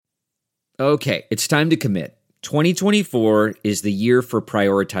Okay, it's time to commit. 2024 is the year for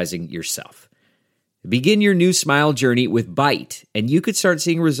prioritizing yourself. Begin your new smile journey with Byte, and you could start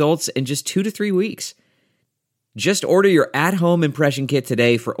seeing results in just 2 to 3 weeks. Just order your at-home impression kit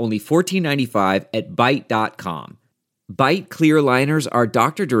today for only $14.95 at Byte.com. Byte clear liners are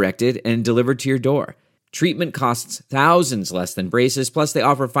doctor-directed and delivered to your door. Treatment costs thousands less than braces, plus they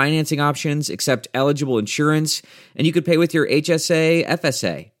offer financing options, accept eligible insurance, and you could pay with your HSA,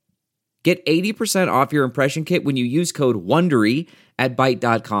 FSA. Get 80% off your impression kit when you use code WONDERY at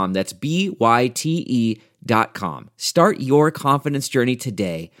Byte.com. That's BYTE.com. Start your confidence journey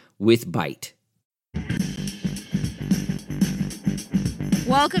today with Byte.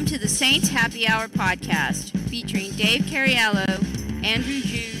 Welcome to the Saints Happy Hour podcast, featuring Dave Cariello, Andrew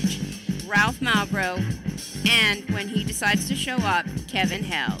Juge, Ralph Malbrough, and when he decides to show up, Kevin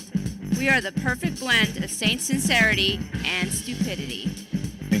Held. We are the perfect blend of Saints sincerity and stupidity.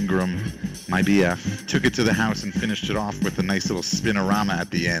 Ingram, my BF, took it to the house and finished it off with a nice little spinorama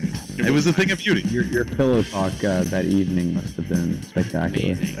at the end. It was a thing of beauty. Your pillow talk that evening must have been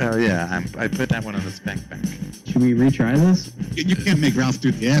spectacular. Oh yeah, I put that one on the spank bank. Should we retry this? You can't make Ralph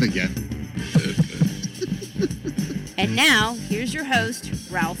do the ad again. And now, here's your host,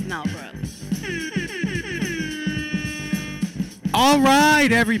 Ralph Malbrough. All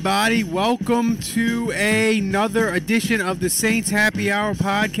right, everybody. Welcome to another edition of the Saints Happy Hour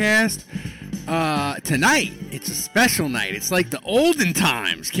podcast. Tonight, it's a special night. It's like the olden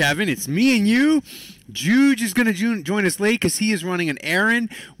times, Kevin. It's me and you. Juge is going to join us late because he is running an errand.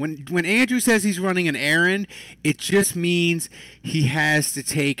 When Andrew says he's running an errand, it just means he has to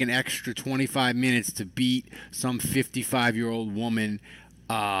take an extra 25 minutes to beat some 55-year-old woman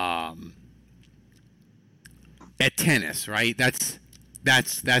at tennis, right? That's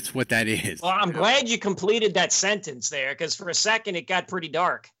what that is. Well, I'm glad you completed that sentence there, because for a second it got pretty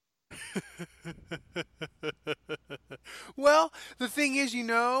dark. Well, the thing is,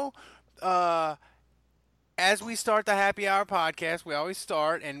 as we start the Happy Hour podcast, we always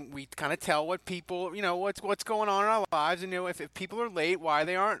start and we kind of tell what people, what's going on in our lives, and if people are late, why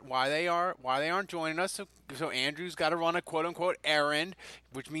they aren't joining us. So Andrew's got to run a quote unquote errand,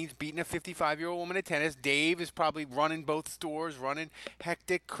 which means beating a 55-year-old woman at tennis. Dave is probably running both stores, running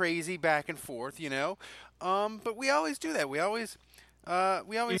hectic, crazy back and forth, But we always do that. We always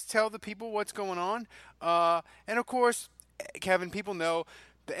tell the people what's going on. And of course, Kevin, people know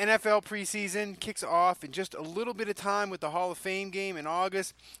the NFL preseason kicks off in just a little bit of time with the Hall of Fame game in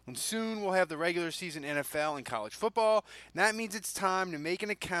August, and soon we'll have the regular season NFL and college football. And that means it's time to make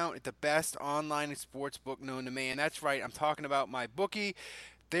an account at the best online sports book known to man. That's right, I'm talking about MyBookie.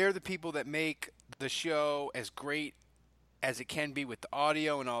 They're the people that make the show as great as it can be with the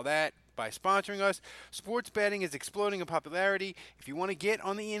audio and all that. By sponsoring us, sports betting is exploding in popularity. If you want to get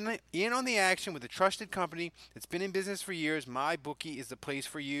on the in on the action with a trusted company that's been in business for years, MyBookie is the place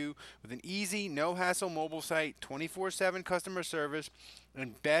for you. With an easy, no-hassle mobile site, 24/7 customer service,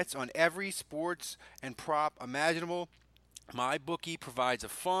 and bets on every sports and prop imaginable, MyBookie provides a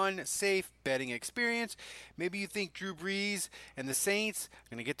fun, safe betting experience. Maybe you think Drew Brees and the Saints are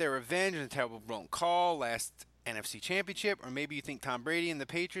going to get their revenge on a terrible blown call last NFC Championship, or maybe you think Tom Brady and the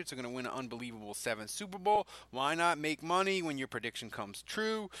Patriots are going to win an unbelievable 7th Super Bowl. Why not make money when your prediction comes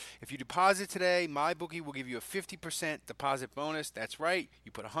true? If you deposit today, MyBookie will give you a 50% deposit bonus. That's right.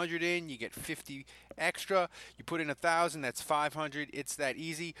 You put 100 in, you get 50 extra. You put in 1,000, that's 500. It's that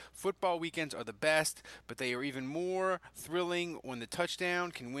easy. Football weekends are the best, but they are even more thrilling when the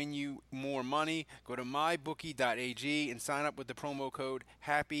touchdown can win you more money. Go to mybookie.ag and sign up with the promo code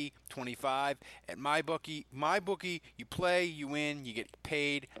HAPPY25 at MyBookie. MyBookie, you play, you win, you get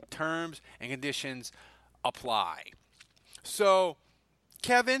paid. Terms and conditions apply. So,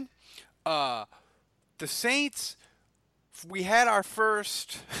 Kevin, the Saints, we had our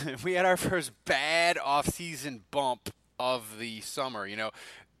first bad off-season bump of the summer.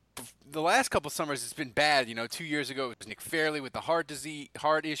 The last couple of summers it's been bad. 2 years ago it was Nick Fairley with the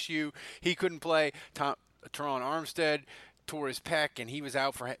heart issue. He couldn't play. Teron Armstead tore his pec and he was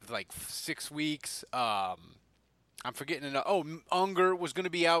out for like 6 weeks. I'm forgetting. Unger was going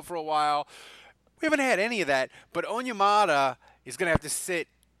to be out for a while. We haven't had any of that. But Onyemata is going to have to sit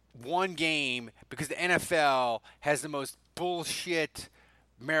one game because the NFL has the most bullshit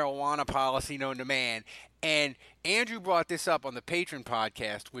marijuana policy known to man. And Andrew brought this up on the Patreon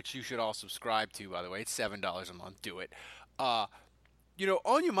podcast, which you should all subscribe to, by the way. It's $7 a month. Do it.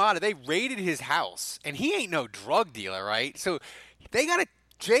 Onyemata, they raided his house, and he ain't no drug dealer, right? So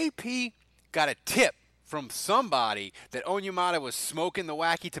JP got a tip from somebody that Onyemata was smoking the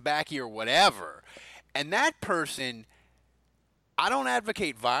wacky tobacco or whatever. And that person I don't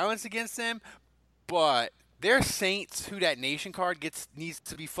advocate violence against them, but their Saints Who Dat Nation card needs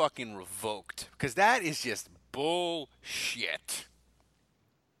to be fucking revoked because that is just bullshit.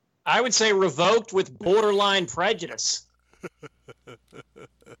 I would say revoked with borderline prejudice.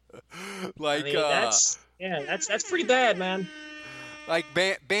 Like, I mean, that's pretty bad, man. Like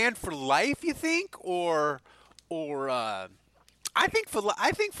banned for life, you think, or I think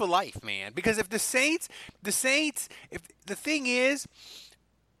for life, man. Because if the Saints, if the thing is,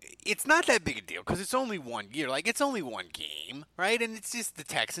 it's not that big a deal because it's only 1 year. Like, it's only one game, right? And it's just the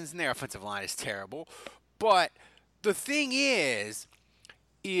Texans and their offensive line is terrible. But the thing is,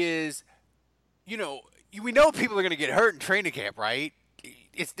 you know, we know people are going to get hurt in training camp, right?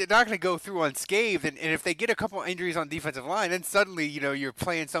 They're not going to go through unscathed. And if they get a couple injuries on defensive line, then suddenly, you know, you're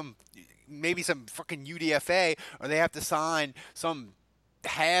playing maybe some fucking UDFA, or they have to sign some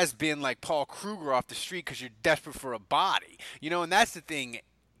has-been like Paul Kruger off the street because you're desperate for a body. You know, and that's the thing,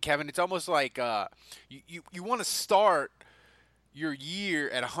 Kevin. It's almost like you want to start your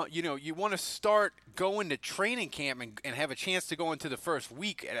year you want to start going to training camp and have a chance to go into the first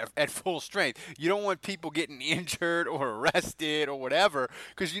week at full strength. You don't want people getting injured or arrested or whatever,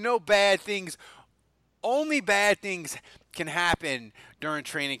 because only bad things can happen during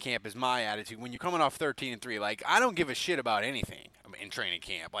training camp is my attitude. When you're coming off 13-3, like, I don't give a shit about anything in training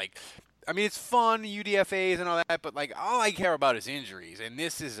camp. Like, I mean, it's fun, UDFAs and all that, but like, all I care about is injuries, and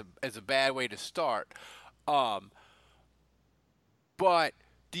this is a bad way to start. But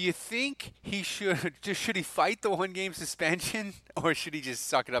do you think he should he fight the 1-game suspension, or should he just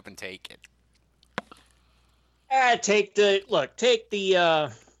suck it up and take it? Take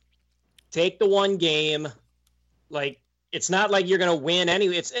the 1 game. Like, it's not like you're going to win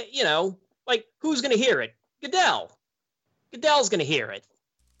anyway. It's, you know, like, who's going to hear it? Goodell. Goodell's going to hear it.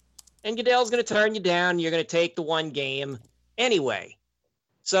 And Goodell's going to turn you down. You're going to take the 1 game anyway.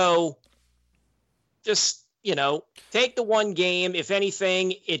 So just, you know, take the 1 game. If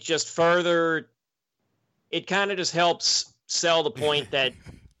anything, it kind of just helps sell the point that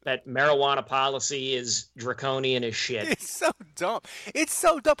marijuana policy is draconian as shit. It's so dumb. It's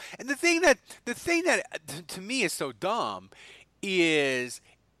so dumb. And the thing that to me is so dumb is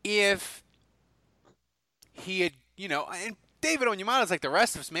if he had, you know, and David Onyemata is like the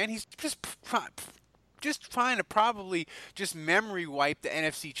rest of us, man. He's just trying to probably just memory wipe the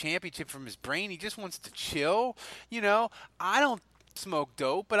NFC Championship from his brain. He just wants to chill. You know, I don't smoke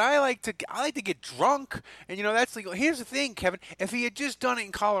dope, but I like to get drunk, and you know, that's legal. Here's the thing, Kevin. If he had just done it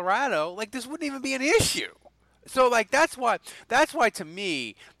in Colorado, like, this wouldn't even be an issue. So, like, that's why to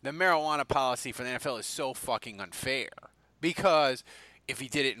me the marijuana policy for the NFL is so fucking unfair. Because if he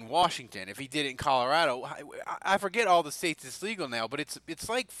did it in Washington, if he did it in Colorado, I forget all the states it's legal now, but it's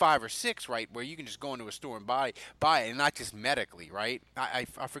like 5 or 6, right, where you can just go into a store and buy it, and not just medically, right? I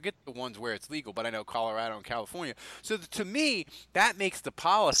forget the ones where it's legal, but I know Colorado and California. So to me, that makes the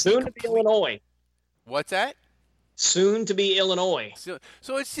policy soon to be Illinois. What's that? Soon to be Illinois.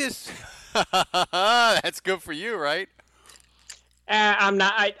 So it's just that's good for you, right? I'm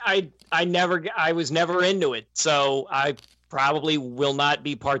not. I was never into it, so I probably will not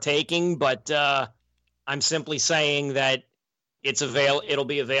be partaking, but I'm simply saying that it'll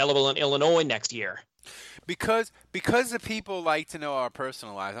be available in Illinois next year. Because the people like to know our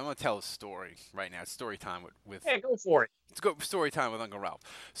personal lives, I'm going to tell a story right now. It's story time with Yeah, go for it. Let's go story time with Uncle Ralph.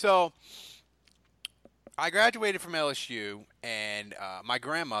 So I graduated from LSU, and my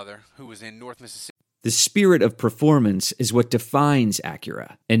grandmother, who was in North Mississippi. The spirit of performance is what defines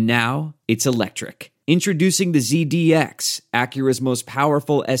Acura, and now it's electric. Introducing the ZDX, Acura's most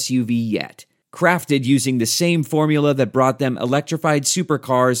powerful SUV yet. Crafted using the same formula that brought them electrified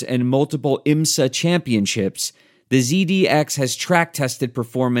supercars and multiple IMSA championships, the ZDX has track-tested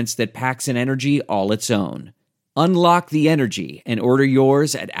performance that packs an energy all its own. Unlock the energy and order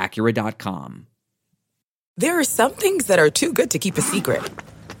yours at Acura.com. There are some things that are too good to keep a secret.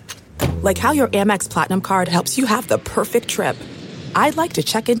 Like how your Amex Platinum card helps you have the perfect trip. I'd like to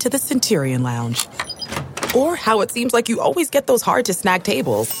check into the Centurion Lounge. Or how it seems like you always get those hard-to-snag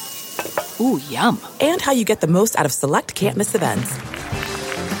tables. Ooh, yum. And how you get the most out of select can't-miss events.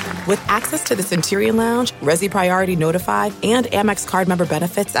 With access to the Centurion Lounge, Resi Priority Notified, and Amex card member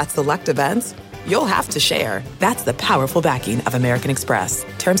benefits at select events, you'll have to share. That's the powerful backing of American Express.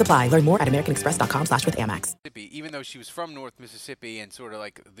 Terms apply. Learn more at americanexpress.com/withAmex. Even though she was from North Mississippi and sort of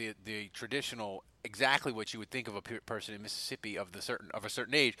like the traditional exactly what you would think of a person in Mississippi of a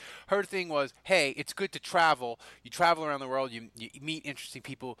certain age. Her thing was, hey, it's good to travel. You travel around the world, you meet interesting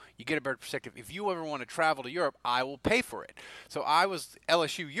people, you get a better perspective. If you ever want to travel to Europe, I will pay for it. So I was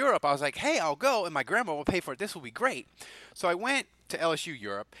LSU Europe. I was like, hey, I'll go, and my grandma will pay for it. This will be great. So I went to LSU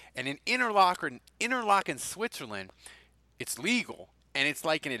Europe, and in Interlaken, Switzerland, it's legal, and it's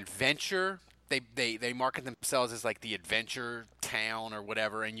like an adventure. They market themselves as like the adventure town or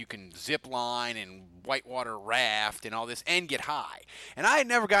whatever, and you can zip line and whitewater raft and all this and get high. And I had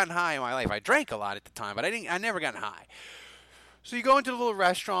never gotten high in my life. I drank a lot at the time, but I never gotten high. So you go into the little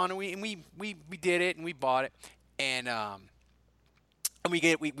restaurant, and we did it, and we bought it, and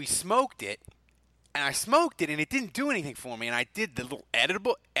we smoked it, and I smoked it, and it didn't do anything for me. And I did the little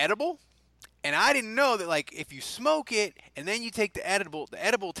edible. And I didn't know that, like, if you smoke it and then you take the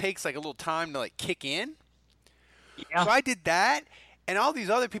edible takes, like, a little time to, like, kick in. Yeah. So I did that, and all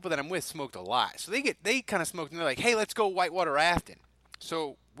these other people that I'm with smoked a lot. So they kind of smoked, and they're like, hey, let's go whitewater rafting.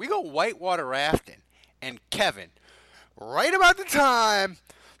 So we go whitewater rafting, and Kevin, right about the time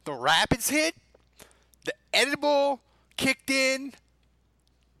the rapids hit, the edible kicked in,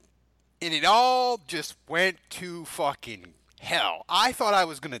 and it all just went to fucking hell. I thought I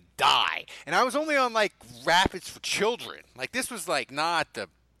was going to die. And I was only on, like, rapids for children. Like, this was, like, not the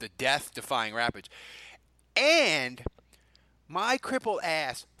death-defying rapids. And my crippled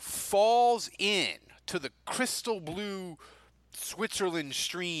ass falls in to the crystal blue Switzerland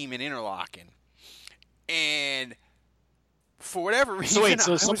stream in Interlaken. And for whatever reason...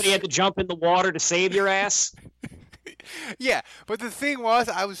 So somebody had to jump in the water to save your ass? Yeah, but the thing was,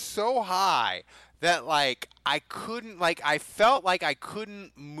 I was so high that, like, I felt like I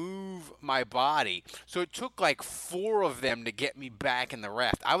couldn't move my body. So it took, like, 4 of them to get me back in the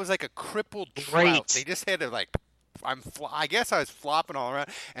raft. I was like a crippled trout. They just had to, like, I guess I was flopping all around,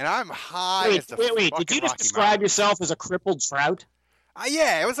 and I'm high as the Wait, did you just describe yourself as a crippled trout?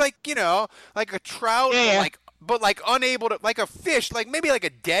 Yeah, it was like, like a trout, but unable to, like a fish, like maybe like a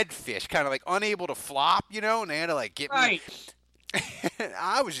dead fish, kind of like unable to flop, and they had to, like, get me.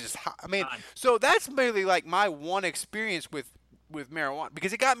 I was just, so that's mainly like my one experience with marijuana,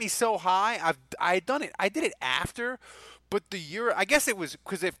 because it got me so high. I did it after, but I guess it was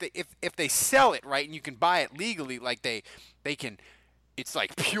because if they sell it right and you can buy it legally, like they can, it's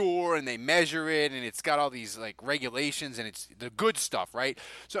like pure and they measure it and it's got all these like regulations and it's the good stuff, right?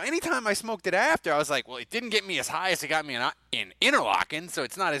 So anytime I smoked it after, I was like, well, it didn't get me as high as it got me in Interlaken, so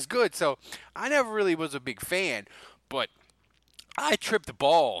it's not as good. So I never really was a big fan, but I tripped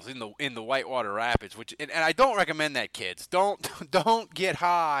balls in the whitewater rapids, and I don't recommend that, kids. Don't get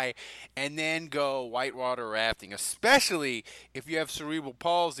high and then go whitewater rafting, especially if you have cerebral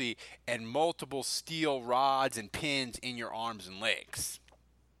palsy and multiple steel rods and pins in your arms and legs.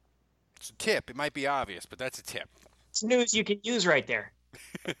 It's a tip. It might be obvious, but that's a tip. It's news you can use right there.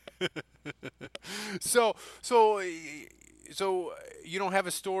 So you don't have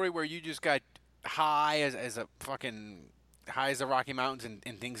a story where you just got high as a fucking high as the Rocky Mountains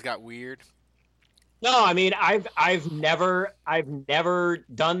and things got weird? No, I mean I've never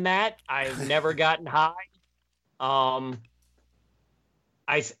done that. I've never gotten high. I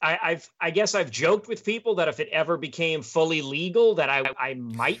guess I've joked with people that if it ever became fully legal that I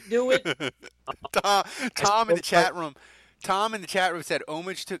might do it. Tom in the chat room said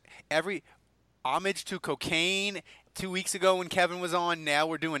homage to cocaine 2 weeks ago when Kevin was on. Now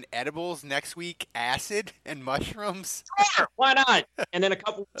we're doing edibles. Next week, acid and mushrooms. Sure, why not? And then a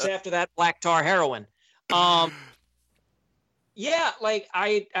couple weeks after that, black tar heroin. Yeah, like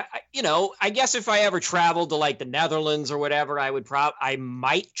I guess if I ever traveled to like the Netherlands or whatever, I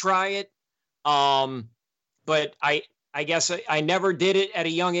might try it. But I guess I never did it at a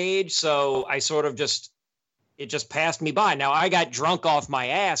young age, so I sort of it just passed me by. Now I got drunk off my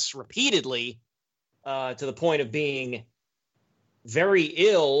ass repeatedly. To the point of being very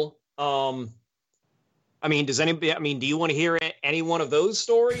ill. Do you want to hear any one of those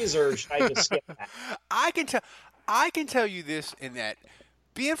stories, or should I just skip that? I can tell you this, in that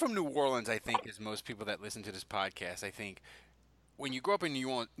being from New Orleans, I think, as most people that listen to this podcast, I think when you grow up in New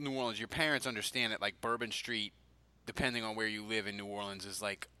Orleans, your parents understand that, like, Bourbon Street, depending on where you live in New Orleans, is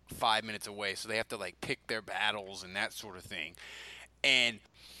like 5 minutes away, so they have to, like, pick their battles and that sort of thing. And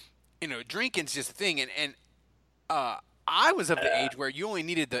drinking's just a thing, and I was of the age where you only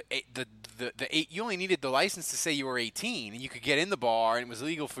needed you only needed the license to say you were 18, and you could get in the bar, and it was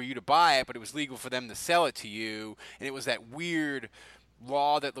legal for you to buy it, but it was legal for them to sell it to you, and it was that weird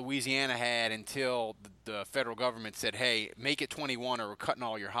law that Louisiana had until the federal government said, hey, make it 21 or we're cutting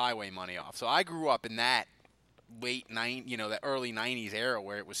all your highway money off. So I grew up in that that early 90s era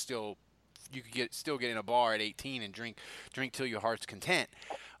where it was still you could still get in a bar at 18 and drink till your heart's content.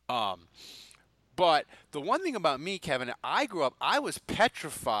 But the one thing about me, Kevin, I grew up, I was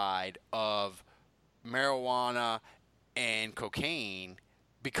petrified of marijuana and cocaine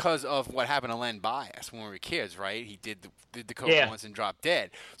because of what happened to Len Bias when we were kids, right? He did the coke once and dropped dead.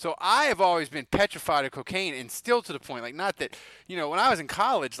 So I have always been petrified of cocaine, and still to the point, like, not that, when I was in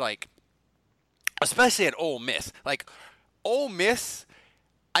college, like, especially at Ole Miss, like, Ole Miss,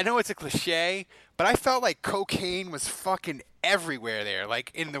 I know it's a cliche, but I felt like cocaine was fucking everywhere there.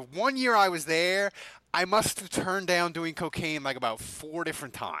 Like, in the 1 year I was there, I must have turned down doing cocaine like about 4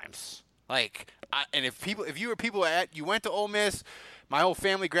 different times. Like, and if you went to Ole Miss, my whole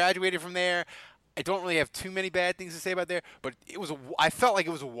family graduated from there. I don't really have too many bad things to say about there, but I felt like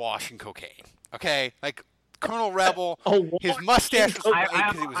it was a wash in cocaine. Okay, like Colonel Rebel, his mustache was white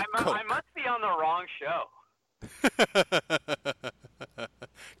because it was coke. I must be on the wrong show.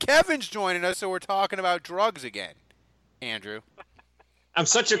 Kevin's joining us, so we're talking about drugs again. Andrew, I'm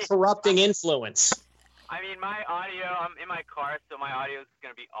such a corrupting influence. I mean, my audio. I'm in my car, so my audio is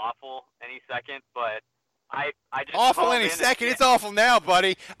going to be awful any second, but. I just awful any second. It's awful now,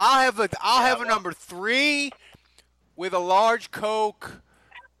 buddy. I'll have a number 3 with a large Coke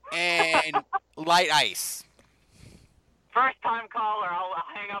and light ice. First time caller. I'll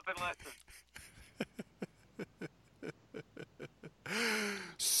hang up and listen.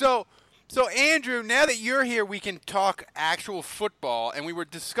 So Andrew, now that you're here, we can talk actual football. And we were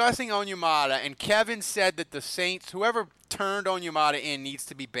discussing Onyemata, and Kevin said that the Saints, whoever turned Onyemata in, needs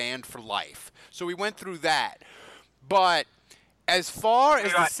to be banned for life. So we went through that. But as far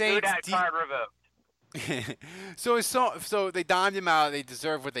as the Saints, card revoked. so they dimed him out. They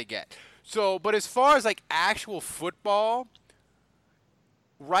deserve what they get. So, but as far as like actual football,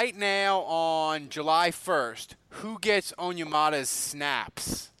 right now on July 1st, who gets Onyemata's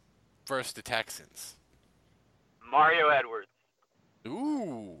snaps versus the Texans? Mario Edwards.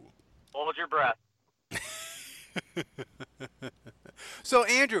 Ooh. Hold your breath. So,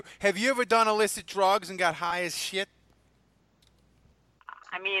 Andrew, have you ever done illicit drugs and got high as shit?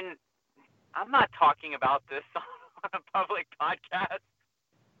 I mean, I'm not talking about this on a public podcast.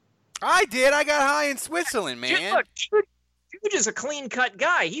 I did. I got high in Switzerland, man. Look, Juge is a clean-cut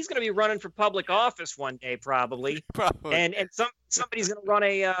guy. He's going to be running for public office one day, probably. Probably. And somebody's going to run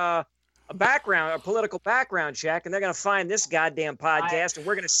a political background check, and they're going to find this goddamn podcast, and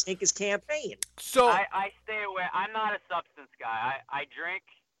we're going to sink his campaign. So I stay away. I'm not a substance guy. I drink,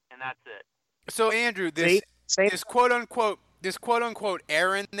 and that's it. So Andrew, this quote unquote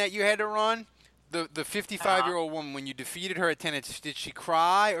errand that you had to run, the 55-year-old woman, when you defeated her at tennis, did she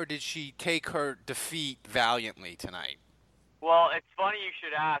cry or did she take her defeat valiantly tonight? Well, it's funny you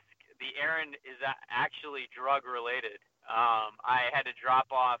should ask. The errand is actually drug related. I had to drop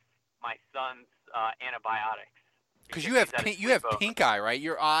off my son's antibiotics. Because you have pink eye, right?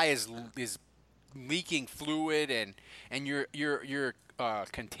 Your eye is leaking fluid and you're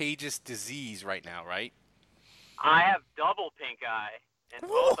contagious disease right now, right? I have double pink eye in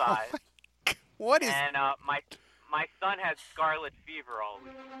both eyes. What is? And my son has scarlet fever all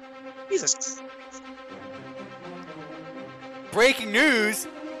week. Jesus. Breaking news: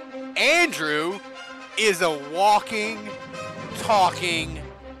 Andrew is a walking, talking,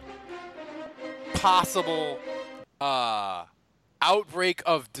 possible outbreak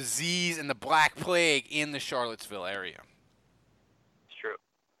of disease and the Black Plague in the Charlottesville area. It's true.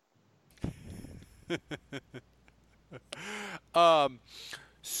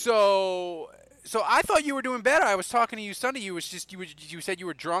 So I thought you were doing better. I was talking to you Sunday. You said you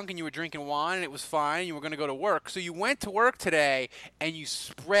were drunk and you were drinking wine and it was fine. You were going to go to work. So you went to work today and you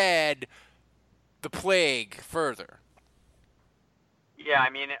spread the plague further. Yeah, I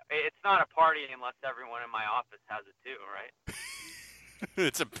mean it's not a party unless everyone in my office has it too, right?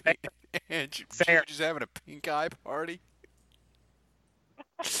 It's a pink. You're just having a pink eye party.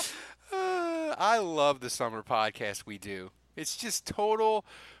 I love the summer podcast we do. It's just total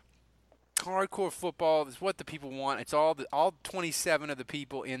hardcore football. It's what the people want. It's all 27 of the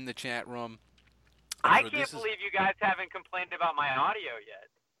people in the chat room. I can't believe you guys haven't complained about my audio yet.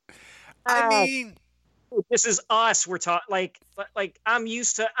 I mean, this is us. We're talking like I'm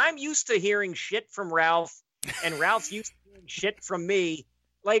used to hearing shit from Ralph, and Ralph used to hearing shit from me.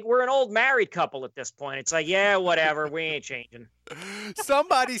 Like we're an old married couple at this point. It's like, yeah, whatever. We ain't changing.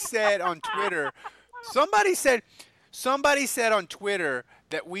 Somebody said on Twitter. Somebody said on Twitter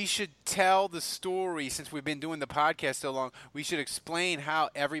that we should tell the story, since we've been doing the podcast so long, we should explain how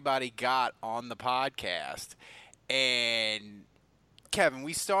everybody got on the podcast. And, Kevin,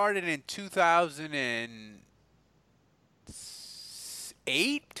 we started in 2008,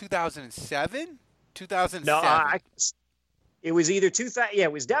 2008, 2007, 2007. No, it was either 2000. Yeah,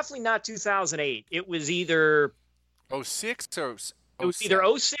 it was definitely not 2008. It was either 06 or it was either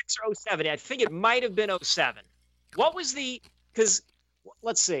 06 or 07. I think it might have been 07. What was the? Because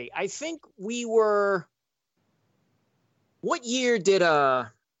let's see. I think we were. What year did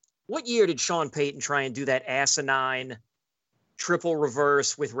Sean Payton try and do that asinine triple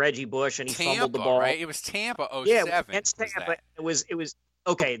reverse with Reggie Bush and he fumbled the ball? Right? It was Tampa 07. Yeah, against Tampa. It was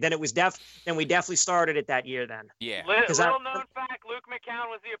okay. Then it was then we definitely started it that year then. Yeah. Little known fact: Luke McCown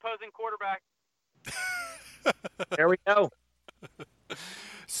was the opposing quarterback. There we go.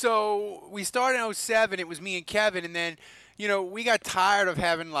 So we started in 07. It was me and Kevin, and then we got tired of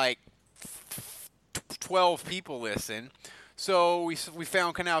having like 12 people listen. So we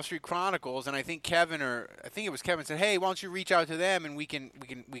found Canal Street Chronicles, and I think it was Kevin said, "Hey, why don't you reach out to them and we can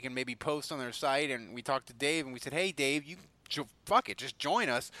maybe post on their site." And we talked to Dave, and we said, "Hey, Dave, fuck it, just join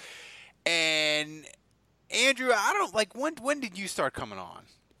us." And Andrew, I don't like when did you start coming on?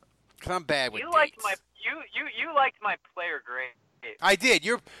 Because I'm bad with dates. You liked my player grade. I did.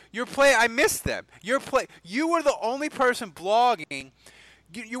 Your play. I missed them. You were the only person blogging.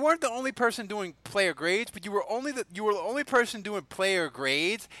 You weren't the only person doing player grades, but you were the only person doing player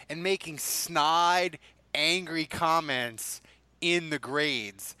grades and making snide, angry comments in the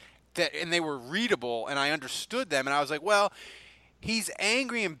grades and they were readable, and I understood them, and I was like, well, he's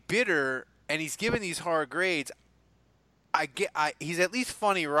angry and bitter, and he's giving these hard grades. He's at least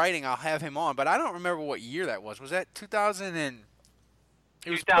funny writing. I'll have him on, but I don't remember what year that was. Was that 2000 and?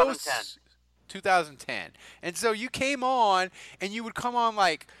 It was 2010. 2010. And so you came on, and you would come on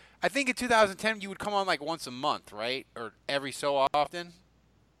like, I think in 2010 you would come on like once a month, right? Or every so often?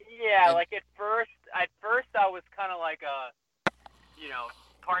 Yeah, like at first I was kind of like a,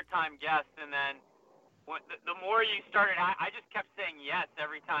 part-time guest, and then the more you started, I just kept saying yes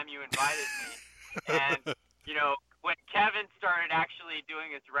every time you invited me. And, when Kevin started actually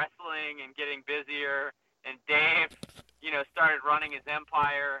doing his wrestling and getting busier, and Dave, started running his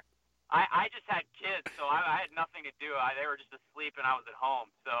empire, I just had kids, so I had nothing to do. They were just asleep, and I was at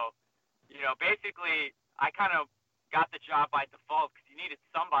home. So, basically, I kind of got the job by default because you needed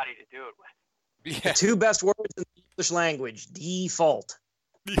somebody to do it with. Yeah. The two best words in the English language: default.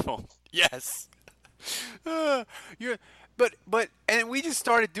 Default. Yes. And we just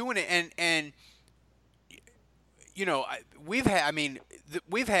started doing it, and we've had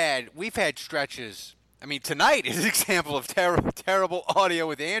stretches. I mean, tonight is an example of terrible audio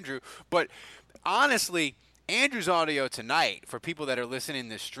with Andrew. But honestly, Andrew's audio tonight, for people that are listening to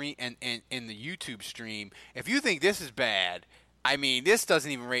the stream and in the YouTube stream, if you think this is bad, I mean, this doesn't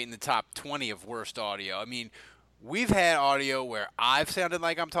even rate in the top 20 of worst audio. I mean, we've had audio where I've sounded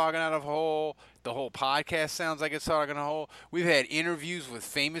like I'm talking out of a hole. The whole podcast sounds like it's talking out of a hole. We've had interviews with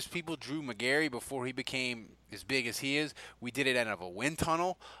famous people. Drew McGarry, before he became as big as he is, we did it out of a wind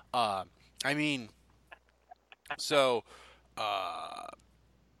tunnel. So,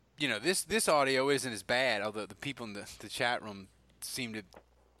 this audio isn't as bad, although the people in the chat room seem to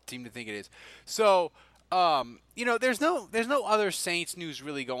think it is. So, there's no other Saints news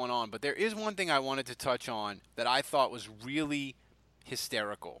really going on, but there is one thing I wanted to touch on that I thought was really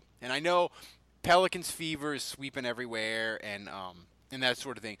hysterical. And I know Pelicans fever is sweeping everywhere and that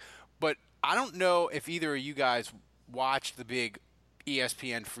sort of thing, but I don't know if either of you guys watched the big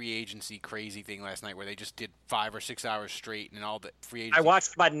ESPN free agency crazy thing last night where they just did 5 or 6 hours straight and all the free agency. I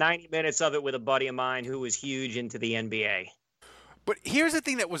watched about 90 minutes of it with a buddy of mine who was huge into the NBA. But here's the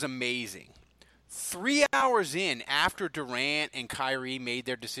thing that was amazing. 3 hours in, after Durant and Kyrie made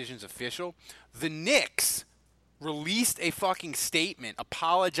their decisions official, the Knicks released a fucking statement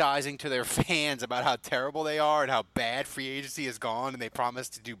apologizing to their fans about how terrible they are and how bad free agency has gone, and they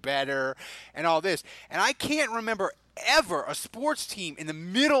promised to do better and all this. And I can't remember ever a sports team in the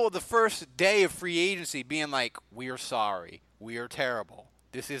middle of the first day of free agency being like, we are sorry, we are terrible,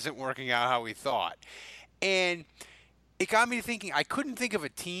 this isn't working out how we thought. And it got me thinking. I couldn't think of a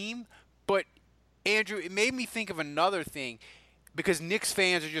team, but Andrew, it made me think of another thing, because Knicks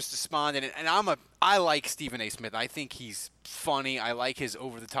fans are just despondent, and I like Stephen A. Smith. I think he's funny. I like his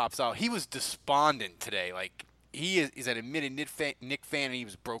over-the-top style. He was despondent today. Like, he is an admitted Knick fan, and he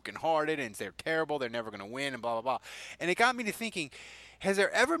was brokenhearted, and they're terrible, they're never going to win, and blah, blah, blah. And it got me to thinking, has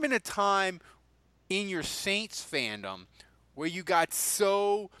there ever been a time in your Saints fandom where you got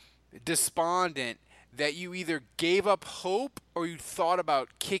so despondent that you either gave up hope or you thought about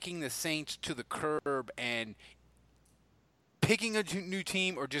kicking the Saints to the curb and picking a new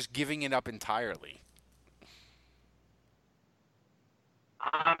team, or just giving it up entirely?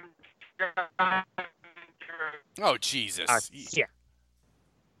 Oh, Jesus. Yeah.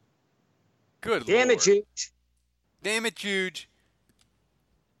 Good Damn Lord. it, Juge. Damn it, Juge.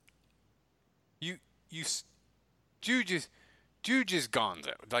 Juge is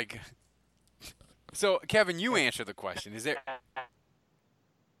gonzo. Like, so Kevin, you answer the question. Is there?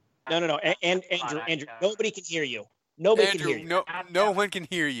 No. And Andrew, nobody can hear you. Nobody can hear Andrew, you. no one can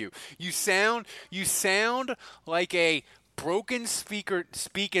hear you. You sound like a broken speak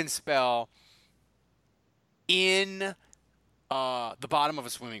and spell in the bottom of a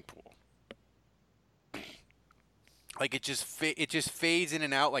swimming pool. Like it just fades in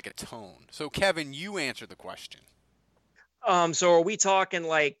and out like a tone. So Kevin, you answer the question. So are we talking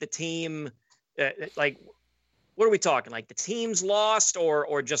like the team, like what are we talking? Like the team's lost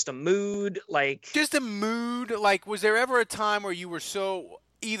or just a mood? Like Just a mood. Like, was there ever a time where you were so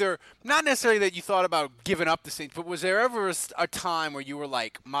either not necessarily that you thought about giving up the Saints, but was there ever a time where you were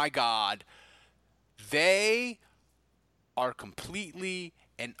like, my God, they are completely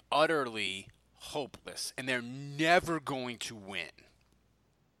and utterly hopeless, and they're never going to win?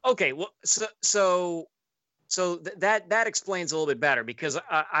 okay, well, so that explains a little bit better because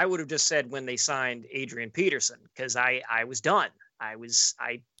I would have just said when they signed Adrian Peterson because I was done. I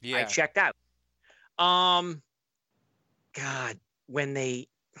checked out. God, when they,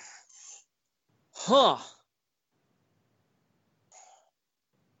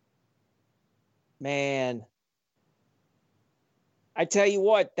 man, I tell you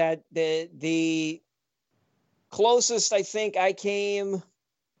what, that the closest I think I came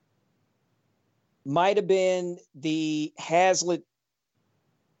might have been the Hazlitt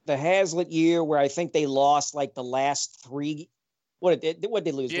year where I think they lost like the last three. What did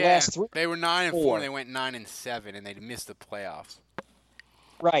they lose? Yeah, the last three. they were 9-4, and they went 9-7, and they missed the playoffs.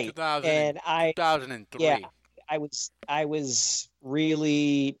 Right, 2003. Yeah, I was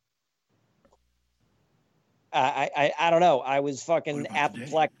really. I don't know. I was fucking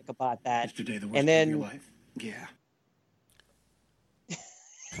apoplectic about that. Yesterday, the worst and day then of your life? Yeah.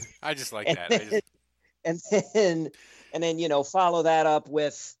 I just like and that. then, and then follow that up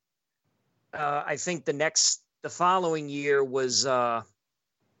with I think the following year was the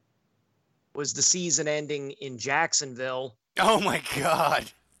season ending in Jacksonville. Oh my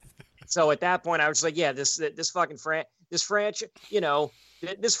God. So at that point I was like, yeah, this franchise, this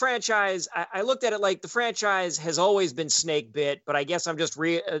franchise, I looked at it like the franchise has always been snake bit, but I guess I'm just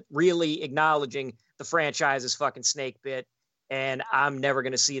really acknowledging the franchise is fucking snake bit. And I'm never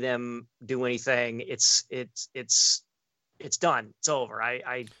going to see them do anything. It's done. It's over.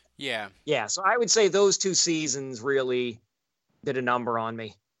 Yeah. So I would say those two seasons really did a number on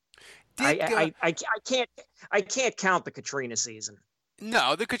me. I can't count the Katrina season.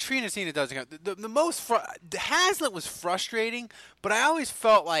 No, the Katrina season doesn't count. The Hazlitt was frustrating, but I always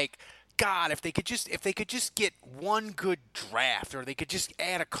felt like, God, if they could just get one good draft, or they could just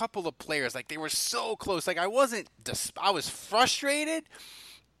add a couple of players, like they were so close. Like I was frustrated,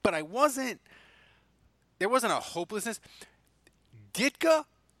 but there wasn't a hopelessness. Ditka,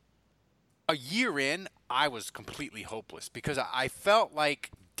 a year in, I was completely hopeless because I felt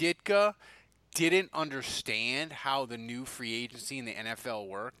like Ditka didn't understand how the new free agency in the NFL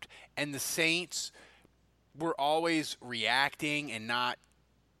worked, and the Saints were always reacting and not.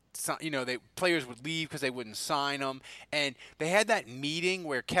 Players would leave because they wouldn't sign them. And they had that meeting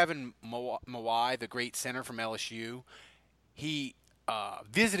where Kevin Mawai, the great center from LSU, he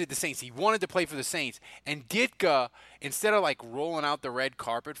visited the Saints. He wanted to play for the Saints. And Ditka, instead of like rolling out the red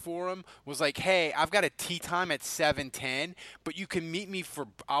carpet for him, was like, hey, I've got a tea time at 7:10, but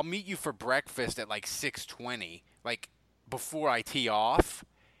I'll meet you for breakfast at like 6:20, like before I tee off.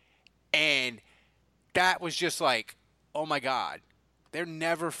 And that was just like, oh my God. They're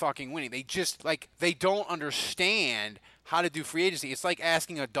never fucking winning. They just, they don't understand how to do free agency. It's like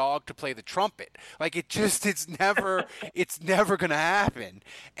asking a dog to play the trumpet. Like, it's never going to happen.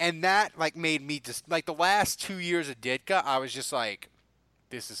 And that, made me just, the last 2 years of Ditka, I was just like,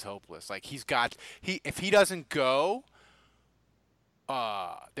 this is hopeless. Like, if he doesn't go,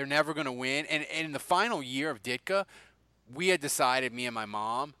 they're never going to win. And in the final year of Ditka, we had decided, me and my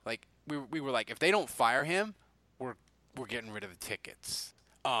mom, we were like, if they don't fire him, we're getting rid of the tickets.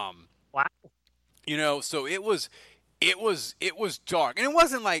 Wow. So it was dark, and it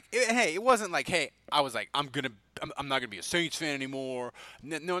wasn't like, hey, I was like, I'm not gonna be a Saints fan anymore.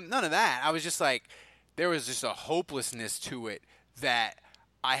 No, none of that. I was just like, there was just a hopelessness to it that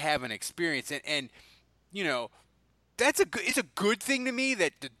I haven't experienced, and it's a good thing to me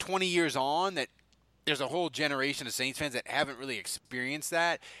that the 20 years on that there's a whole generation of Saints fans that haven't really experienced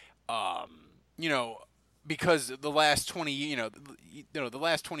that. Because the last 20, the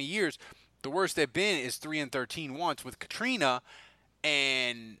last 20 years, the worst they've been is 3-13 once with Katrina,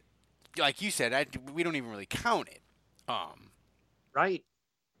 and like you said, we don't even really count it. Right.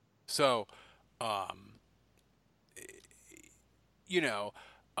 So, you know,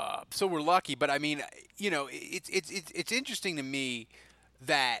 so we're lucky. But I mean, it's interesting to me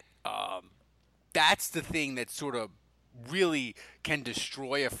that that's the thing that sort of really can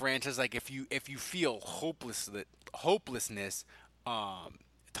destroy a franchise. Like if you feel hopelessness.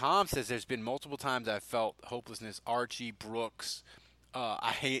 Tom says there's been multiple times I've felt hopelessness. Archie, Brooks.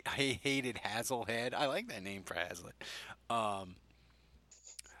 I hated Hazelhead. I like that name for Hazlitt.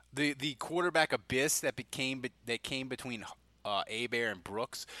 The quarterback abyss that came between Abear and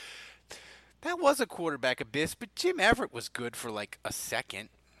Brooks. That was a quarterback abyss, but Jim Everett was good for like a second.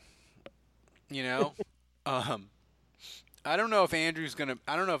 You know, I don't know if Andrew's gonna.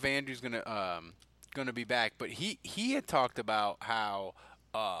 Gonna be back, but he had talked about how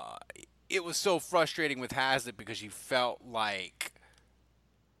it was so frustrating with Hazlitt because you felt like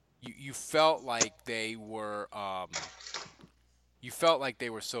they were you felt like they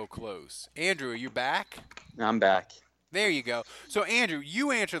were so close. Andrew, are you back? I'm back. There you go. So Andrew,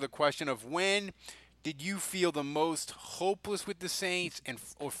 you answer the question of when did you feel the most hopeless with the Saints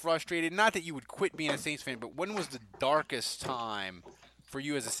or frustrated? Not that you would quit being a Saints fan, but when was the darkest time for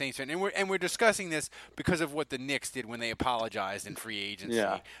you as a Saints fan? And we're discussing this because of what the Knicks did when they apologized in free agency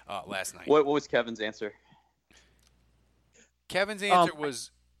last night. What was Kevin's answer? Kevin's answer was.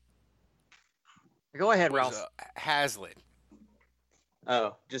 Go ahead, Ralph. Hazlitt.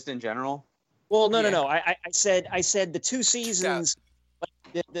 Oh, just in general. Well, no. I said the 2 seasons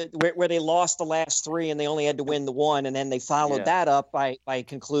where they lost the last 3 and they only had to win the 1, and then they followed that up by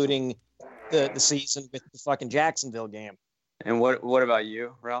concluding the season with the fucking Jacksonville game. And what about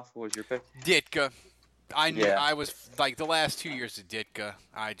you, Ralph? What was your pick? Ditka. I was like the last 2 years of Ditka.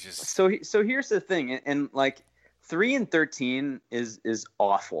 So here's the thing, and like 3-13 is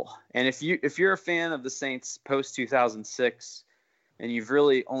awful. And if you're a fan of the Saints post 2006, and you've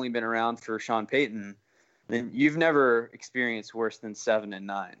really only been around for Sean Payton, then you've never experienced worse than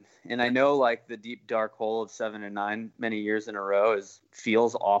 7-9. And I know like the deep dark hole of 7-9 many years in a row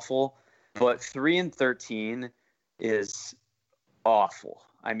feels awful, but 3-13 is awful.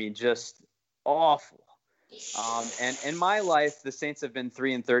 I mean, just awful. And in my life, the Saints have been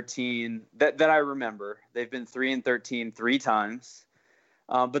 3-13 that I remember. They've been 3-13 3 times.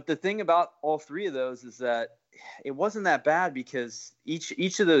 But the thing about all 3 of those is that it wasn't that bad because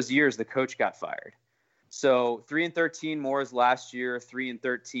each of those years the coach got fired. So 3-13 Moore's last year,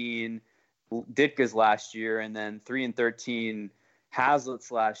 3-13 Ditka's last year, and then 3-13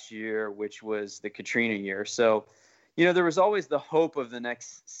 Hazlitt's last year, which was the Katrina year. So, there was always the hope of the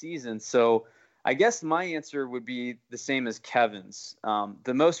next season. So I guess my answer would be the same as Kevin's.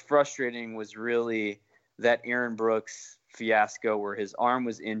 The most frustrating was really that Aaron Brooks fiasco where his arm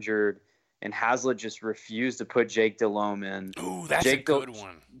was injured and Hazlitt just refused to put Jake Delhomme in. Ooh, that's a good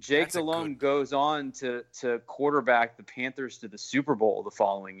one. Jake Delhomme goes on to quarterback the Panthers to the Super Bowl the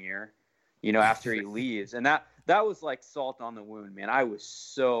following year, after he leaves. And that was like salt on the wound, man. I was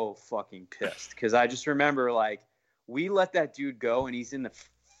so fucking pissed because I just remember like we let that dude go and he's in the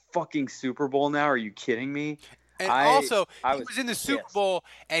fucking Super Bowl now. Are you kidding me? And he was in the Super Bowl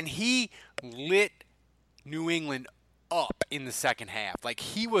and he lit New England up in the second half. Like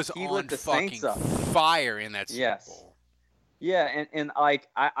he was on fucking fire in that Super Bowl. Yeah, and like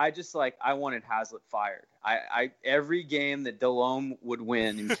I just like I wanted Hazlitt fired. I every game that Delhomme would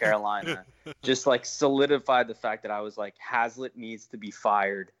win in Carolina just like solidified the fact that I was like Hazlitt needs to be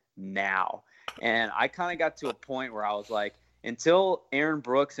fired now. And I kind of got to a point where I was like, until Aaron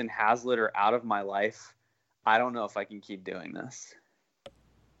Brooks and Hazlitt are out of my life, I don't know if I can keep doing this.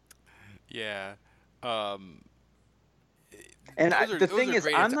 Yeah. And the thing is,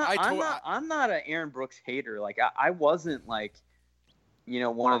 I'm not an Aaron Brooks hater. Like I wasn't like,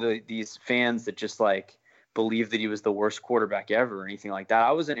 one of these fans that just like believed that he was the worst quarterback ever or anything like that.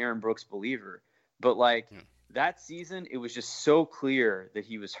 I was an Aaron Brooks believer, but like that season, it was just so clear that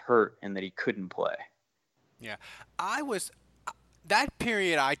he was hurt and that he couldn't play. Yeah, that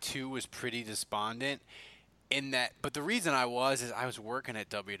period. I too was pretty despondent. But the reason I was working at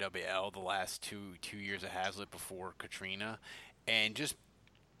WWL the last two years of Hazlitt before Katrina, and just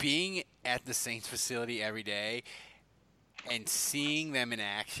being at the Saints facility every day and seeing them in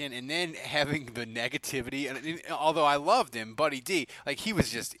action, and then having the negativity. And although I loved him, Buddy D, like he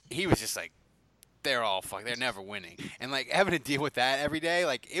was just like they're never winning, and like having to deal with that every day,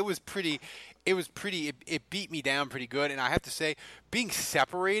 like it beat me down pretty good. And I have to say, being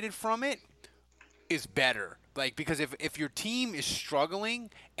separated from it is better. Like, because if your team is struggling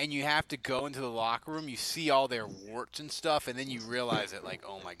and you have to go into the locker room, you see all their warts and stuff, and then you realize it, like,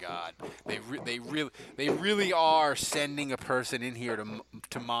 oh my God, they really are sending a person in here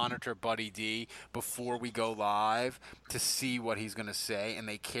to monitor Buddy D before we go live to see what he's gonna say, and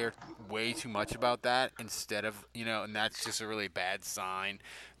they care way too much about that instead of, and that's just a really bad sign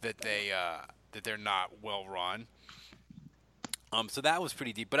that they're not well run. So that was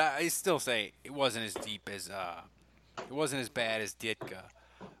pretty deep, but I still say it wasn't as deep as it wasn't as bad as Ditka.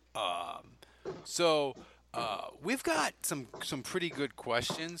 So we've got some pretty good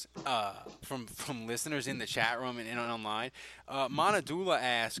questions from listeners in the chat room and online. Monadula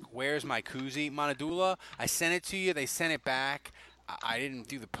asked, "Where's my koozie?" Monadula, I sent it to you. They sent it back. I didn't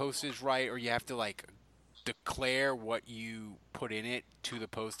do the postage right, or you have to like declare what you put in it to the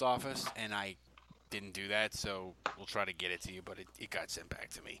post office, and I didn't do that, so we'll try to get it to you, but it got sent back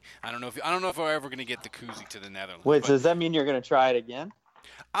to me. I don't know if we're ever going to get the koozie to the Netherlands. Wait, so does that mean you're going to try it again?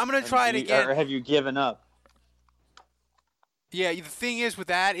 I'm going to try it again. Or have you given up? Yeah, the thing is with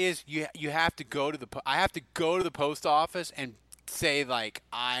that is you have to go to I have to go to the post office and say, like,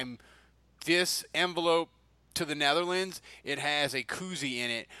 I'm this envelope to the Netherlands. It has a koozie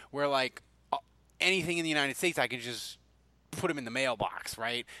in it where, like, anything in the United States I can just put them in the mailbox,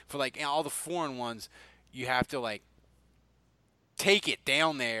 right? For like all the foreign ones, you have to like take it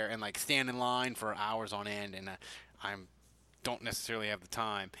down there and like stand in line for hours on end, and I don't necessarily have the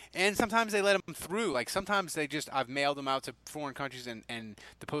time. And sometimes they let them through. Like sometimes I've mailed them out to foreign countries, and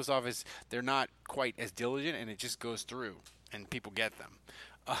the post office, they're not quite as diligent, and it just goes through and people get them.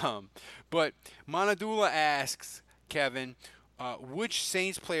 But Monadula asks, Kevin, which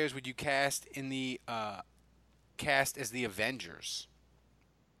Saints players would you cast in the cast as the Avengers?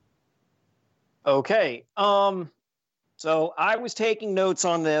 Okay. So I was taking notes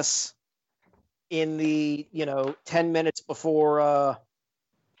on this in the 10 minutes before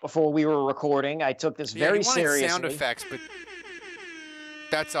we were recording. I took this very seriously. Sound effects, but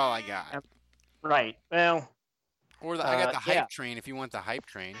that's all I got. Right. Well, or I got the hype train. If you want the hype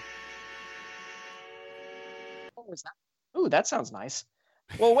train. What was that? Ooh, that sounds nice.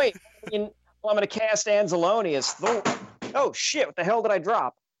 Well, wait. I'm going to cast Anzalone as Thor. Oh shit! What the hell did I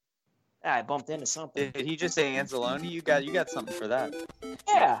drop? I bumped into something. Did he just say Anzalone? You got something for that?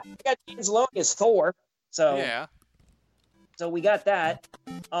 Yeah, I got Anzalone as Thor. So yeah. So we got that.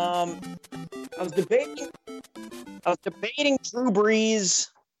 I was debating Drew Brees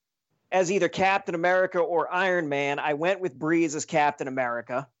as either Captain America or Iron Man. I went with Brees as Captain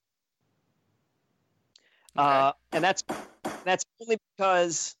America. Okay. And that's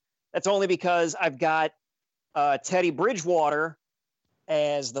only because I've got Teddy Bridgewater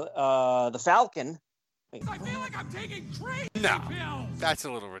as the Falcon. Wait, I feel like I'm taking crazy pills. That's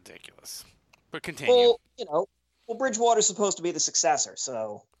a little ridiculous. But continue. Well, Bridgewater's supposed to be the successor,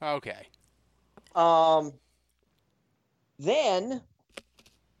 so. Okay. Then,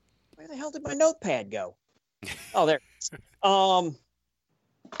 where the hell did my notepad go? Oh, there. So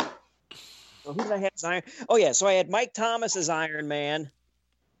who did I have as Iron? Oh yeah, so I had Mike Thomas as Iron Man.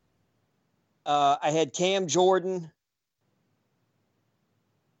 I had Cam Jordan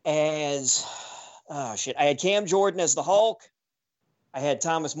as I had Cam Jordan as the Hulk. I had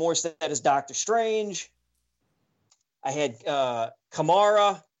Thomas Morstead as Doctor Strange. I had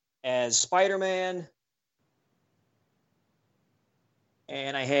Kamara as Spider-Man.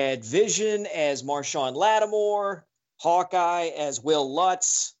 And I had Vision as Marshawn Lattimore, Hawkeye as Will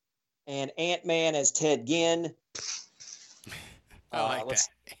Lutz, and Ant-Man as Ted Ginn. I like that.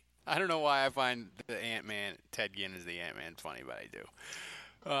 I don't know why I find the Ant-Man, Ted Ginn is the Ant-Man funny, but I do.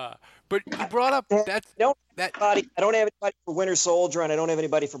 But you brought up I don't have anybody for Winter Soldier, and I don't have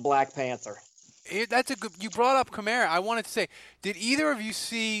anybody for Black Panther. That's a good. You brought up Kamara. I wanted to say, did either of you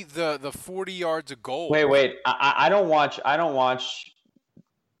see the 40 yards of gold? Wait. I don't watch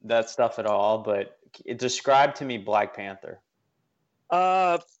that stuff at all. But describe to me Black Panther.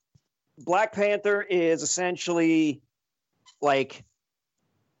 Black Panther is essentially like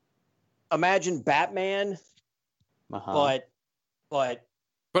imagine Batman, but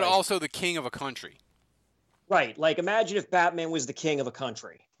also the king of a country. Right. Like imagine if Batman was the king of a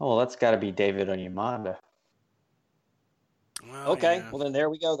country. Oh, that's got to be David Onyemata. Well, okay. Yeah. Well, then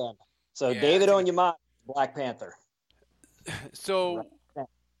there we go then. So David Onyemata, Black Panther. So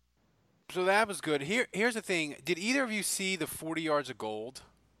that was good. Here's the thing. Did either of you see the 40 yards of gold?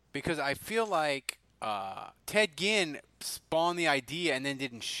 Because I feel like Ted Ginn spawned the idea and then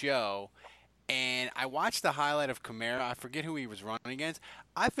didn't show. And I watched the highlight of Kamara. I forget who he was running against.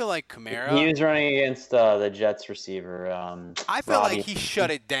 I feel like Kamara. He was running against the Jets receiver. I feel Robbie. like he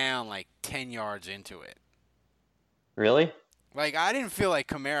shut it down like 10 yards into it. Really? Like, I didn't feel like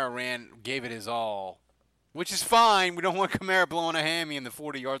Kamara gave it his all, which is fine. We don't want Kamara blowing a hammy in the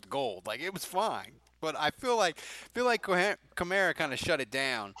 40-yard goal. Like, it was fine. But I feel like Kamara kind of shut it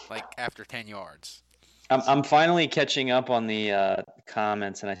down like after 10 yards. I'm finally catching up on the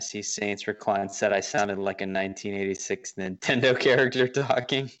comments, and I see Saints Recline said I sounded like a 1986 Nintendo character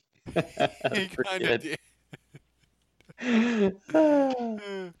talking. He kind of did.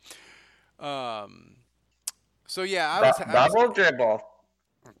 So yeah, I was double dribble.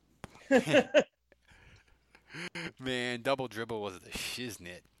 Man, double dribble was the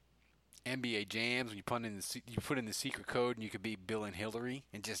shiznit. NBA jams when you put in the secret code and you could be Bill and Hillary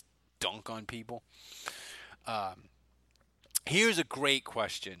and just dunk on people. Here's a great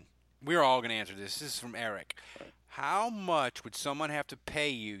question. We're all going to answer this. This is from Eric. How much would someone have to pay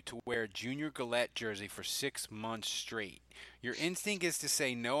you to wear a Junior Galette jersey for 6 months straight? Your instinct is to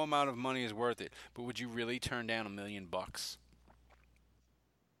say no amount of money is worth it, but would you really turn down $1 million?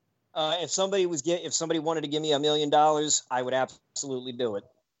 If somebody wanted to give me $1 million, I would absolutely do it.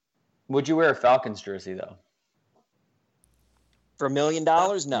 Would you wear a Falcons jersey though? For $1 million?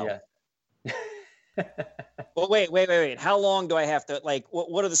 No. Yeah. Well, wait. How long do I have to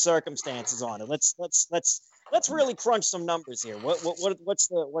what are the circumstances on it? Let's really crunch some numbers here. What's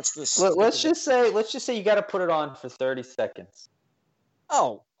the Let's just say you got to put it on for 30 seconds.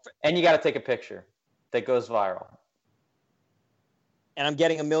 Oh, and you got to take a picture that goes viral. And I'm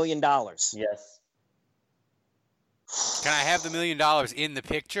getting $1 million. Yes. Can I have the $1 million in the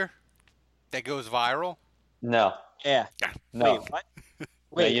picture that goes viral? No. Yeah. No. Wait, what?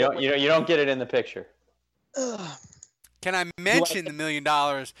 Wait, no, you don't get it in the picture. Can I mention the $1 million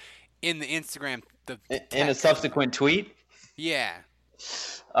in the Instagram? In a subsequent tweet? Yeah.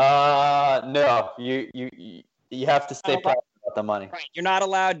 No. You have to stay private about the money. Right. You're not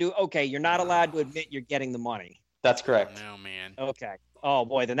allowed to admit you're getting the money. That's correct. No, man. Okay. Oh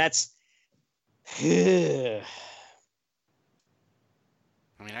boy, then that's. I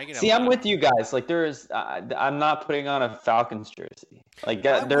mean, I get. See, I'm with you guys. Like, I'm not putting on a Falcons jersey. Like,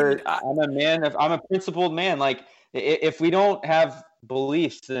 I'm a man. I'm a principled man. Like, if we don't have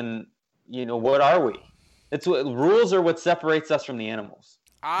beliefs, then what are we? Rules are what separates us from the animals.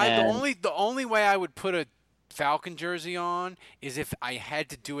 The only way I would put a Falcon jersey on is if I had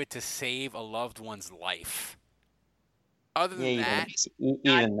to do it to save a loved one's life. Other than that,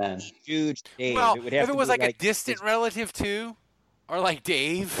 even then, huge. Dave, well, if it was like a distant relative too, or like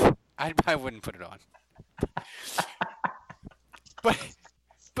Dave, I wouldn't put it on.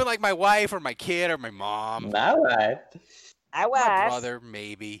 but like my wife or my kid or my mom, my wife, my brother,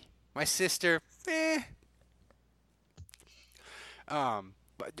 maybe my sister,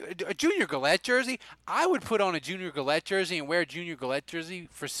 But a Junior Galette jersey, I would put on a Junior Galette jersey and wear a Junior Galette jersey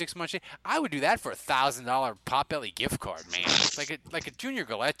for 6 months. I would do that for $1,000 Potbelly gift card, man. like a Junior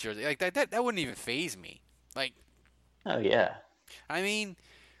Galette jersey, like that wouldn't even faze me. Like, oh yeah. I mean,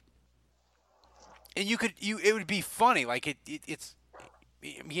 and it would be funny. Like it's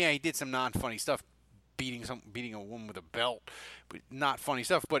he did some non-funny stuff, beating a woman with a belt, but not funny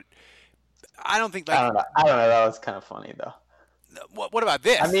stuff. But I don't think I don't know. That was kind of funny though. What about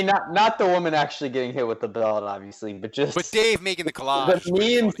this? I mean, not the woman actually getting hit with the belt, obviously, but Dave making the collage.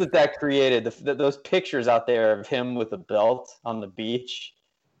 The memes that created, those pictures out there of him with a belt on the beach.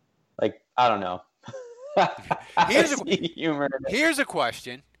 Like, I don't know. Here's a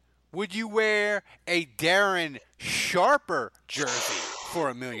question: would you wear a Darren Sharper jersey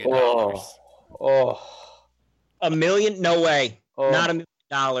for $1 million? Oh, $1 million? No way. Not $1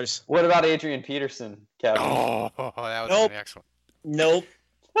 million. What about Adrian Peterson, Kevin? Oh, that was excellent. Nope.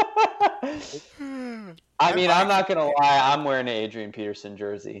 I mean, I'm not gonna lie. I'm wearing an Adrian Peterson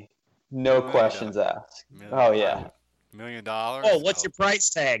jersey. No questions asked. Oh yeah. $1 million. Oh, what's your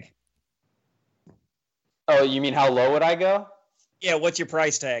price tag? Oh, you mean how low would I go? Yeah, what's your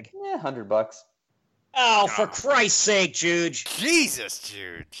price tag? Yeah, $100. Oh, for Christ's sake, Juge. Jesus,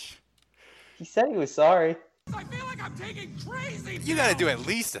 Juge. He said he was sorry. I feel like I'm taking crazy. You got to do at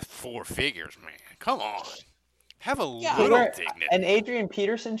least 4 figures, man. Come on. Have a little dignity. An Adrian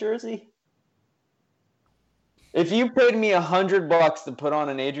Peterson jersey? If you paid me $100 to put on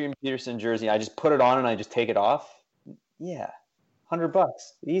an Adrian Peterson jersey, I just put it on and I just take it off. Yeah, $100,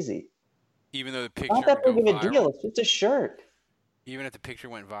 easy. Even though the picture not that big of a viral? deal. It's just a shirt. Even if the picture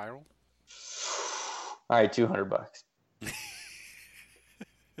went viral. All right, $200.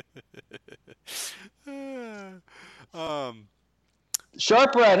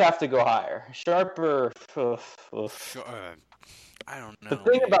 Sharper, I'd have to go higher. Sharper. I don't know. The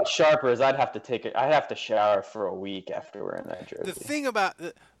thing about Sharper is I'd have to shower for a week after wearing that jersey.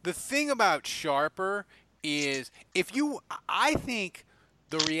 The thing about Sharper is I think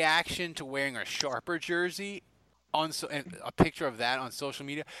the reaction to wearing a Sharper jersey and a picture of that on social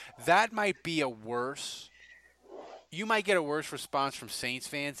media, that might be you might get a worse response from Saints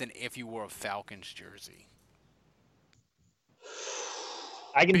fans than if you wore a Falcons jersey.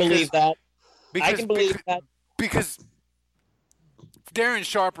 I can believe that. Because Darren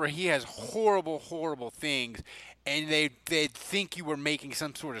Sharper, he has horrible, horrible things, and they'd think you were making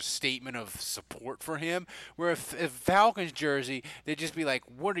some sort of statement of support for him. Where if Falcons jersey, they'd just be like,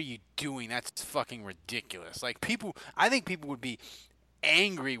 "What are you doing? That's fucking ridiculous." Like I think people would be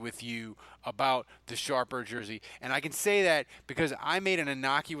angry with you about the Sharper jersey, and I can say that because I made an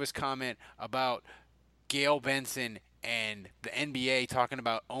innocuous comment about Gail Benson and the NBA talking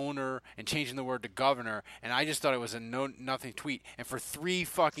about owner and changing the word to governor, and I just thought it was a nothing tweet. And for 3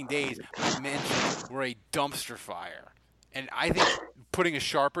 fucking days, my mentions were a dumpster fire. And I think putting a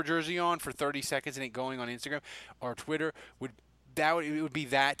Sharper jersey on for 30 seconds and it going on Instagram or Twitter would be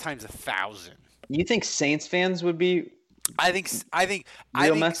that times 1,000. You think Saints fans would be? I think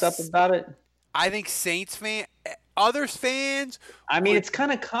messed up about it. I think Saints others fans. I mean, it's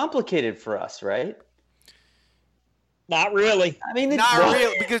kind of complicated for us, right? Not really. I mean, not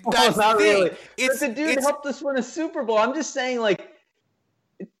really, because that's not the thing. Really. But the dude helped us win a Super Bowl. I'm just saying, like,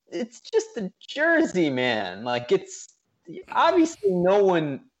 it's just a jersey, man. Like, it's obviously no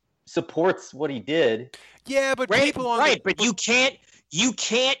one supports what he did. Yeah, but but you can't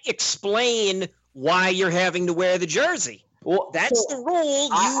explain why you're having to wear the jersey. Well, that's the rule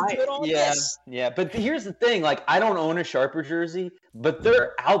you put on this. Yeah, but here's the thing. Like, I don't own a Sharper jersey, but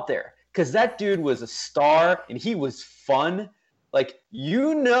they're out there. Because that dude was a star, and he was fun. Like,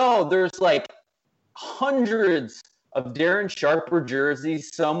 there's like hundreds of Darren Sharper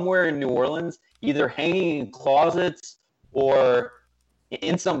jerseys somewhere in New Orleans, either hanging in closets or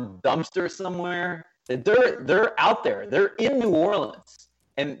in some dumpster somewhere. They're out there. They're in New Orleans.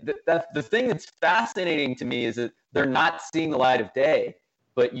 And the thing that's fascinating to me is that they're not seeing the light of day,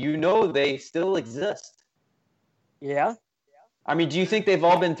 but they still exist. Yeah. I mean, do you think they've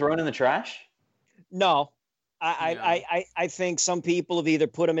all been thrown in the trash? No. I think some people have either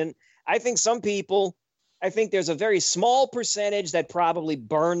put them in. I think there's a very small percentage that probably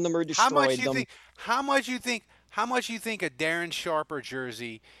burned them or destroyed them. How much you think a Darren Sharper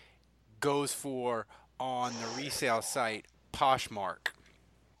jersey goes for on the resale site Poshmark?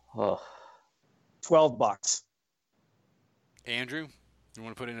 Oh. $12. Andrew, you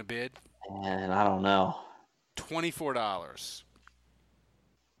want to put in a bid? Man, I don't know. $24.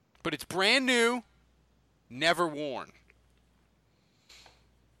 But it's brand new, never worn.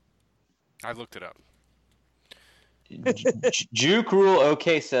 I looked it up. Juke Rule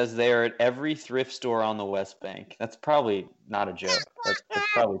OK says they are at every thrift store on the West Bank. That's probably not a joke. That's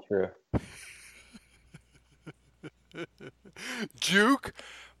probably true. Juke,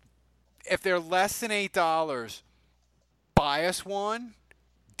 if they're less than $8, buy us one.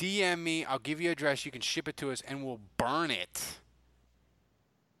 DM me. I'll give you an address. You can ship it to us, and we'll burn it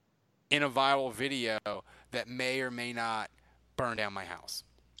in a viral video that may or may not burn down my house.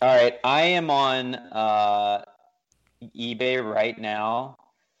 All right. I am on eBay right now,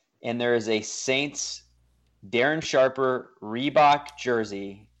 and there is a Saints Darren Sharper Reebok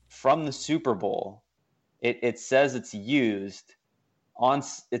jersey from the Super Bowl. It says it's used.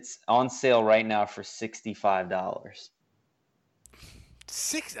 It's on sale right now for $65.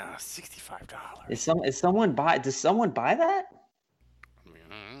 $65. Does someone buy that?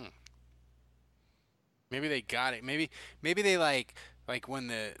 Maybe they got it. Maybe they like when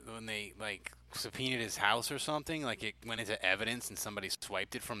they like subpoenaed his house or something, like it went into evidence and somebody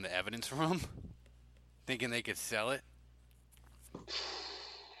swiped it from the evidence room, thinking they could sell it.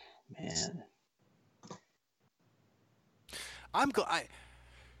 Man,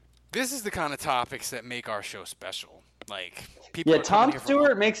 this is the kind of topics that make our show special. Like people. Yeah, Tom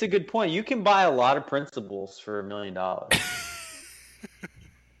Stewart makes a good point. You can buy a lot of principles for $1 million.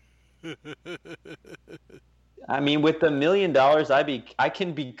 I mean, with $1 million, I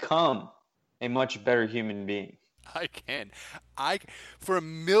can become a much better human being. I can. For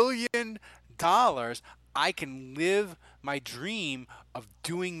 $1 million, I can live my dream of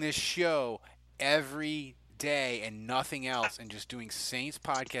doing this show every day and nothing else, and just doing Saints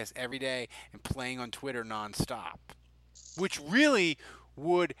podcast every day and playing on Twitter nonstop, which really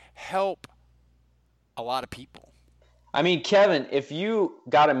would help a lot of people. I mean, Kevin, if you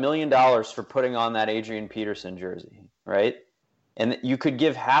got $1 million for putting on that Adrian Peterson jersey, right? and you could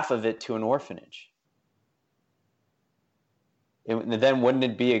give half of it to an orphanage. Then wouldn't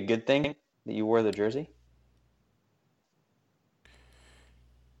it be a good thing that you wore the jersey?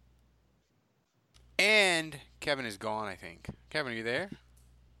 And Kevin is gone, I think. Kevin, are you there?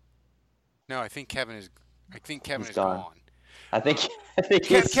 No, I think Kevin is gone. I think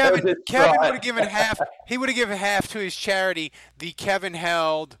he's Kevin so would have given half. He would have given half to his charity, the Kevin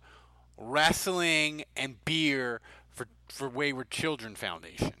Held Wrestling and Beer for Wayward Children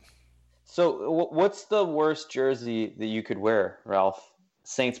Foundation. So what's the worst jersey that you could wear, Ralph?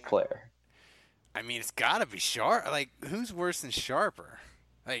 Saints player. I mean, it's got to be Sharp. Like, who's worse than Sharper?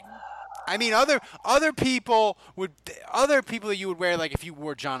 Like, I mean, other people that you would wear, like if you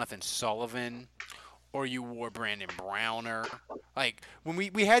wore Jonathan Sullivan or you wore Brandon Browner. Like when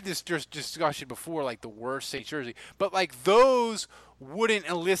we had this discussion before, like the worst Saints jersey, but like those wouldn't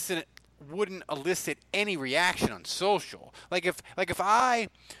elicit any reaction on social. Like if I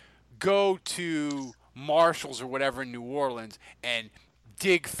go to Marshall's or whatever in New Orleans and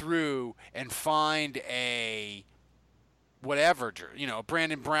dig through and find a whatever, a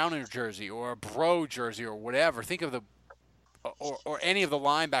Brandon Browner jersey or a Bro jersey or whatever. Think of or any of the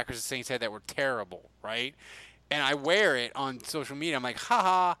linebackers the Saints had that were terrible, right? And I wear it on social media. I'm like,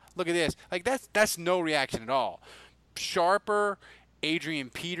 haha, look at this. Like that's no reaction at all. Sharper,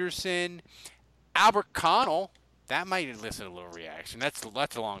 Adrian Peterson, Albert Connell, that might elicit a little reaction. That's a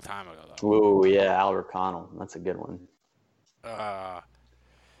long time ago though. Oh yeah, Albert Connell. That's a good one. I'm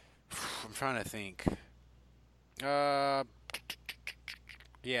trying to think.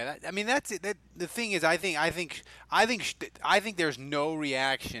 Yeah, that's it. The thing is, I think there's no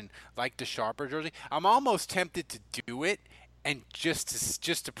reaction like the Sharper jersey. I'm almost tempted to do it, and just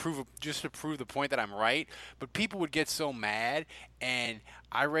to prove the point that I'm right. But people would get so mad, and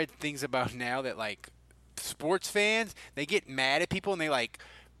I read things about now that like sports fans, they get mad at people, and they like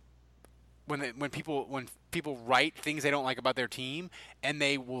when people write things they don't like about their team, and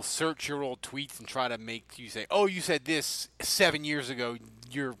they will search your old tweets and try to make you say, "Oh, you said this 7 years ago.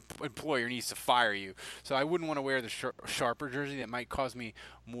 Your employer needs to fire you." So I wouldn't want to wear the Sharper jersey. That might cause me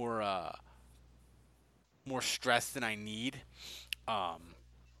more stress than I need.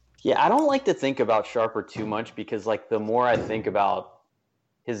 Yeah, I don't like to think about Sharper too much because like the more I think about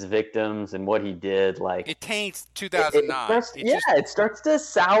his victims and what he did, like it taints 2009. It starts to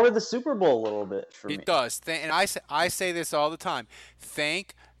sour the Super Bowl a little bit for me. It does, and I say this all the time.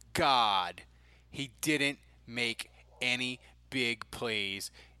 Thank God he didn't make any big plays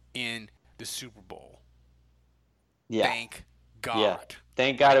in the Super Bowl. Yeah. Thank God. Yeah.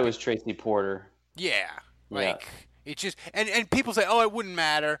 Thank God it was Tracy Porter. Yeah. Like it just and people say, "Oh, it wouldn't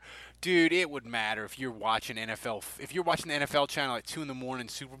matter." Dude, it would matter if you're watching NFL. If you're watching the NFL channel at 2 a.m.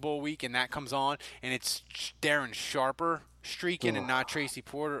 Super Bowl week, and that comes on, and it's Darren Sharper streaking and not Tracy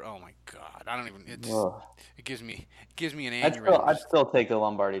Porter. Oh my God, I don't even. It gives me an aneurysm. I'd still take the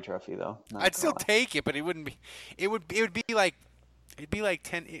Lombardi Trophy though. I'd still take it, but it wouldn't be. It would be like. It'd be like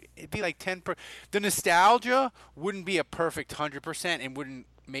 10. The nostalgia wouldn't be a perfect 100%, and wouldn't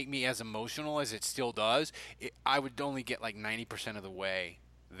make me as emotional as it still does. I would only get like 90% of the way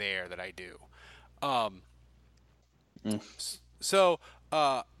there that I do. So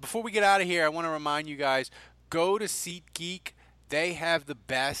before we get out of here, I want to remind you guys, go to SeatGeek. They have the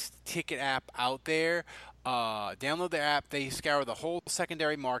best ticket app out there. Download their app. They scour the whole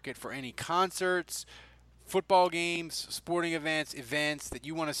secondary market for any concerts, football games, sporting events that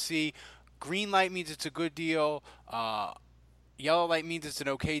you want to see. Green light means it's a good deal. Yellow light means it's an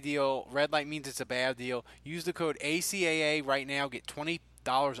okay deal. Red light means it's a bad deal. Use the code ACAA right now. Get $20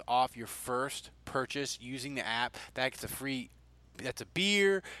 off your first purchase using the app. That's a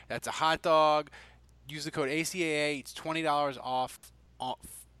beer. That's a hot dog. Use the code ACAA. It's $20 off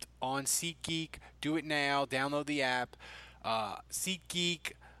on SeatGeek. Do it now. Download the app.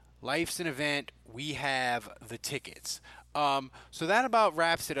 SeatGeek. Life's an event. We have the tickets. So that about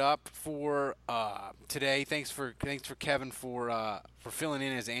wraps it up for today. Thanks for Kevin for filling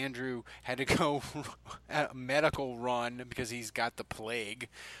in as Andrew had to go a medical run because he's got the plague.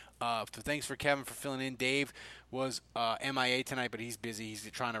 So thanks for Kevin for filling in. Dave was MIA tonight, but he's busy. He's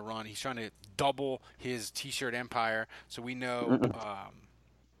trying to run. He's trying to double his T-shirt empire. So we know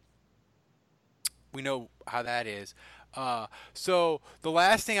how that is. So the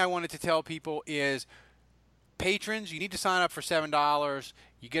last thing I wanted to tell people is, patrons, you need to sign up for $7.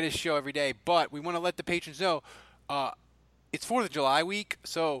 You get a show every day, but we want to let the patrons know it's 4th of July week,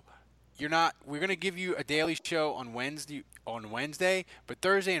 so we're going to give you a daily show on Wednesday, but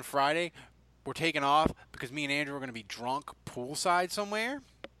Thursday and Friday we're taking off because me and Andrew are going to be drunk poolside somewhere,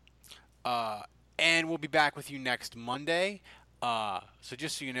 and we'll be back with you next Monday. So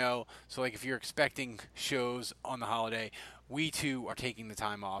just so you know, so like if you're expecting shows on the holiday, we too are taking the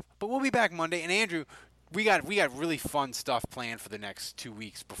time off. But we'll be back Monday. And Andrew, we got really fun stuff planned for the next 2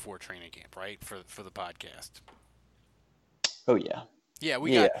 weeks before training camp, right? For the podcast. Oh yeah. Yeah,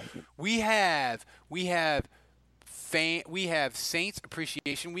 we have Saints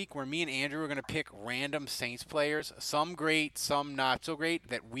Appreciation Week where me and Andrew are going to pick random Saints players, some great, some not so great,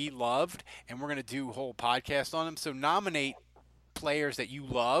 that we loved, and we're going to do a whole podcast on them. So nominate players that you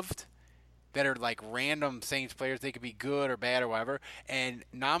loved that are like random Saints players. They could be good or bad or whatever, and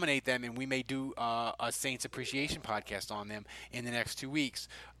nominate them, and we may do a Saints Appreciation podcast on them in the next 2 weeks.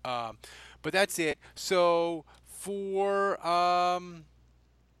 But that's it. So for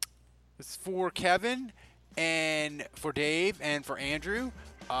Kevin and for Dave and for Andrew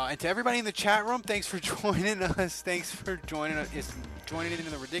and to everybody in the chat room, thanks for joining us. Thanks for joining us. Joining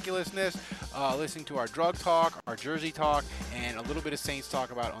in the ridiculousness, listening to our drug talk, our jersey talk, and a little bit of Saints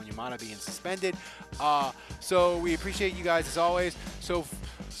talk about Onyemata being suspended. So we appreciate you guys as always.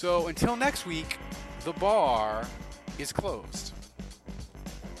 So until next week, the bar is closed.